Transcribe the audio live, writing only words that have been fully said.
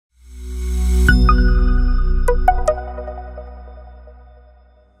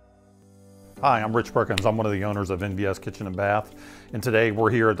Hi, I'm Rich Perkins. I'm one of the owners of NVS Kitchen and Bath. And today we're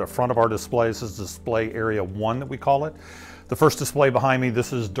here at the front of our display. This is display area 1 that we call it. The first display behind me,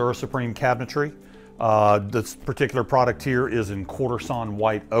 this is Dura Supreme Cabinetry. This particular product here is in quarter sawn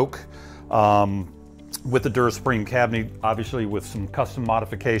white oak. With the Dura Supreme cabinet, obviously with some custom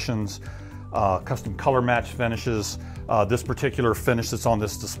modifications, custom color match finishes. This particular finish that's on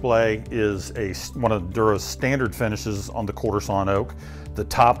this display is one of Dura's standard finishes on the quarter sawn oak. The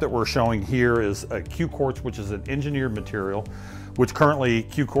top that we're showing here is a Q-Quartz, which is an engineered material, which currently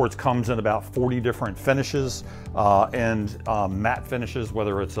Q-Quartz comes in about 40 different finishes and matte finishes,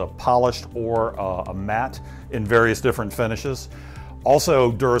 whether it's a polished or a matte in various different finishes.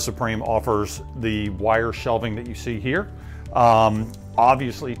 Also, Dura Supreme offers the wire shelving that you see here.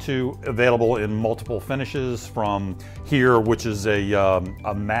 Obviously too, available in multiple finishes from here, which is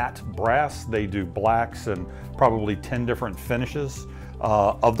a matte brass. They do blacks and probably 10 different finishes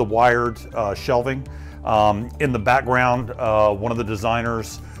of the wired shelving. In the background, one of the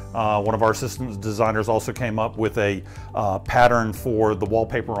designers, one of our assistant designers also came up with a pattern for the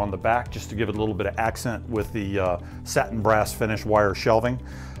wallpaper on the back, just to give it a little bit of accent with the satin brass finish wire shelving.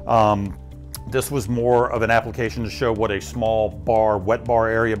 This was more of an application to show what a small bar, wet bar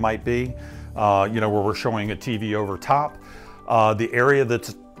area might be, where we're showing a TV over top. The area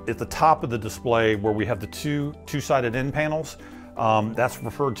that's at the top of the display where we have the two-sided end panels, that's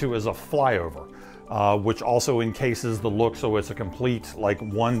referred to as a flyover, which also encases the look, so it's a complete, like,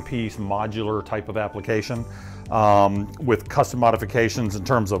 one-piece modular type of application with custom modifications in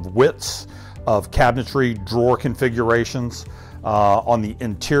terms of widths, of cabinetry, drawer configurations. On the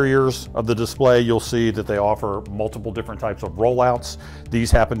interiors of the display, you'll see that they offer multiple different types of rollouts.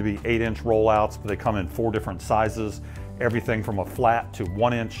 These happen to be 8-inch rollouts, but they come in 4 different sizes. Everything from a flat to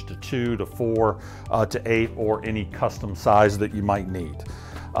 1 inch to 2 to 4 to 8, or any custom size that you might need.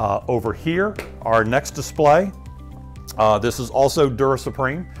 Over here, our next display, this is also Dura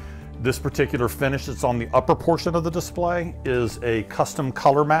Supreme. This particular finish that's on the upper portion of the display is a custom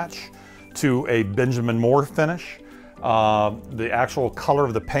color match to a Benjamin Moore finish. The actual color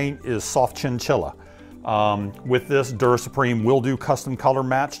of the paint is soft chinchilla. With this, Dura Supreme will do custom color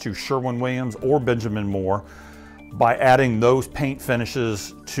match to Sherwin-Williams or Benjamin Moore. By adding those paint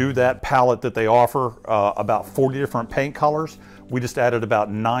finishes to that palette that they offer, about 40 different paint colors, we just added about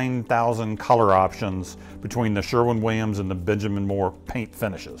 9,000 color options between the Sherwin-Williams and the Benjamin Moore paint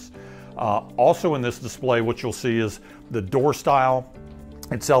finishes. Also in this display, what you'll see is the door style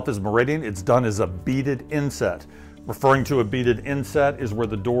itself is meridian. It's done as a beaded inset. Referring to a beaded inset is where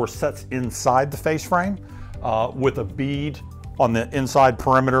the door sets inside the face frame with a bead on the inside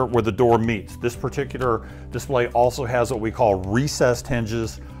perimeter where the door meets. This particular display also has what we call recessed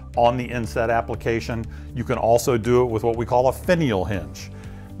hinges on the inset application. You can also do it with what we call a finial hinge.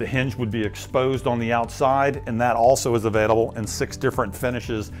 The hinge would be exposed on the outside, and that also is available in 6 different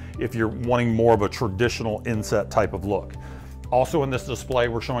finishes if you're wanting more of a traditional inset type of look. Also in this display,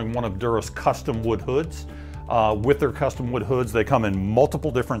 we're showing one of Dura's custom wood hoods. With their custom wood hoods, they come in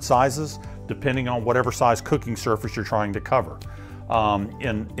multiple different sizes, depending on whatever size cooking surface you're trying to cover.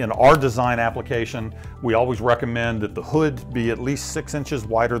 In our design application, we always recommend that the hood be at least 6 inches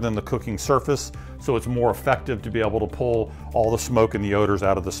wider than the cooking surface, so it's more effective to be able to pull all the smoke and the odors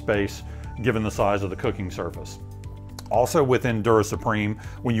out of the space, given the size of the cooking surface. Also within Dura Supreme,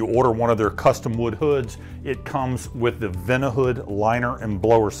 when you order one of their custom wood hoods, it comes with the Vent-A-Hood liner and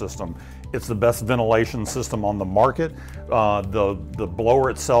blower system. It's the best ventilation system on the market. The blower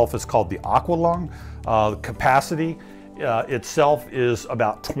itself is called the Aqualung. Capacity itself is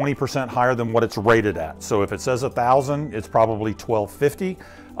about 20% higher than what it's rated at. So if it says 1,000, it's probably 1,250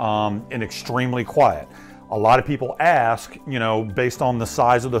 and extremely quiet. A lot of people ask, based on the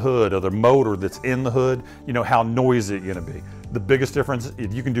size of the hood or the motor that's in the hood, how noisy it's going to be. The biggest difference,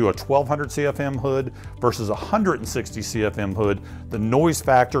 if you can do a 1200 CFM hood versus a 160 CFM hood, the noise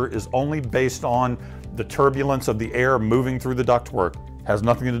factor is only based on the turbulence of the air moving through the ductwork. Has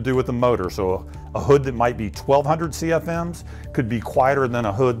nothing to do with the motor. So a hood that might be 1200 CFMs could be quieter than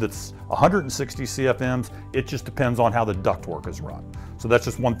a hood that's 160 CFMs. It just depends on how the ductwork is run. So that's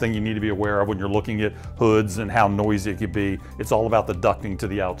just one thing you need to be aware of when you're looking at hoods and how noisy it could be. It's all about the ducting to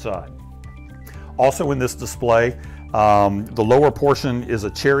the outside. Also in this display, the lower portion is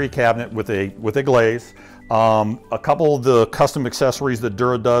a cherry cabinet with a glaze. A couple of the custom accessories that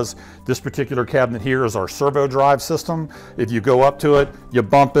Dura does. This particular cabinet here is our servo drive system. If you go up to it, you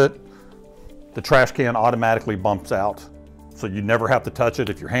bump it, the trash can automatically bumps out. So you never have to touch it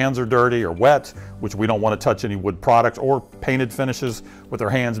if your hands are dirty or wet, which we don't want to touch any wood products or painted finishes with their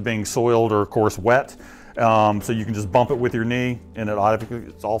hands being soiled or, of course, wet. So you can just bump it with your knee, and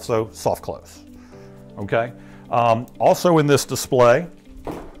it's also soft close. Okay. Also in this display,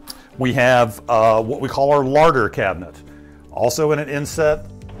 we have what we call our larder cabinet. Also in an inset,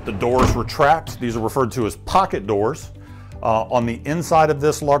 the doors retract. These are referred to as pocket doors. On the inside of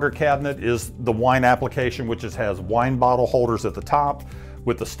this larder cabinet is the wine application, which has wine bottle holders at the top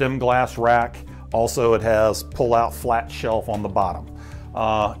with the stem glass rack. Also, it has pull-out flat shelf on the bottom.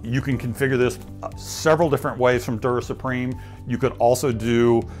 You can configure this several different ways from Dura Supreme. You could also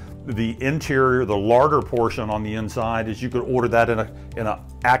do the interior, the larder portion on the inside, is you could order that in an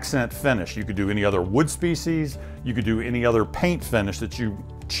accent finish. You could do any other wood species. You could do any other paint finish that you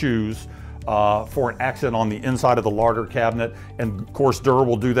choose for an accent on the inside of the larder cabinet. And of course, Dura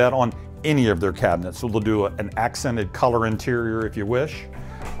will do that on any of their cabinets. So they'll do an accented color interior if you wish.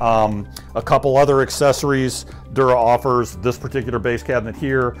 A couple other accessories Dura offers. This particular base cabinet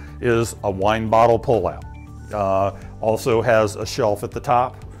here is a wine bottle pullout. Also has a shelf at the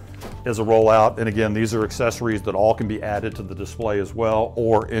top as a rollout. And again, these are accessories that all can be added to the display as well,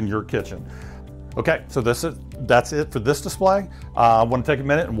 or in your kitchen. Okay, so that's it for this display. I want to take a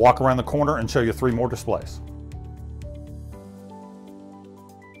minute and walk around the corner and show you 3 more displays.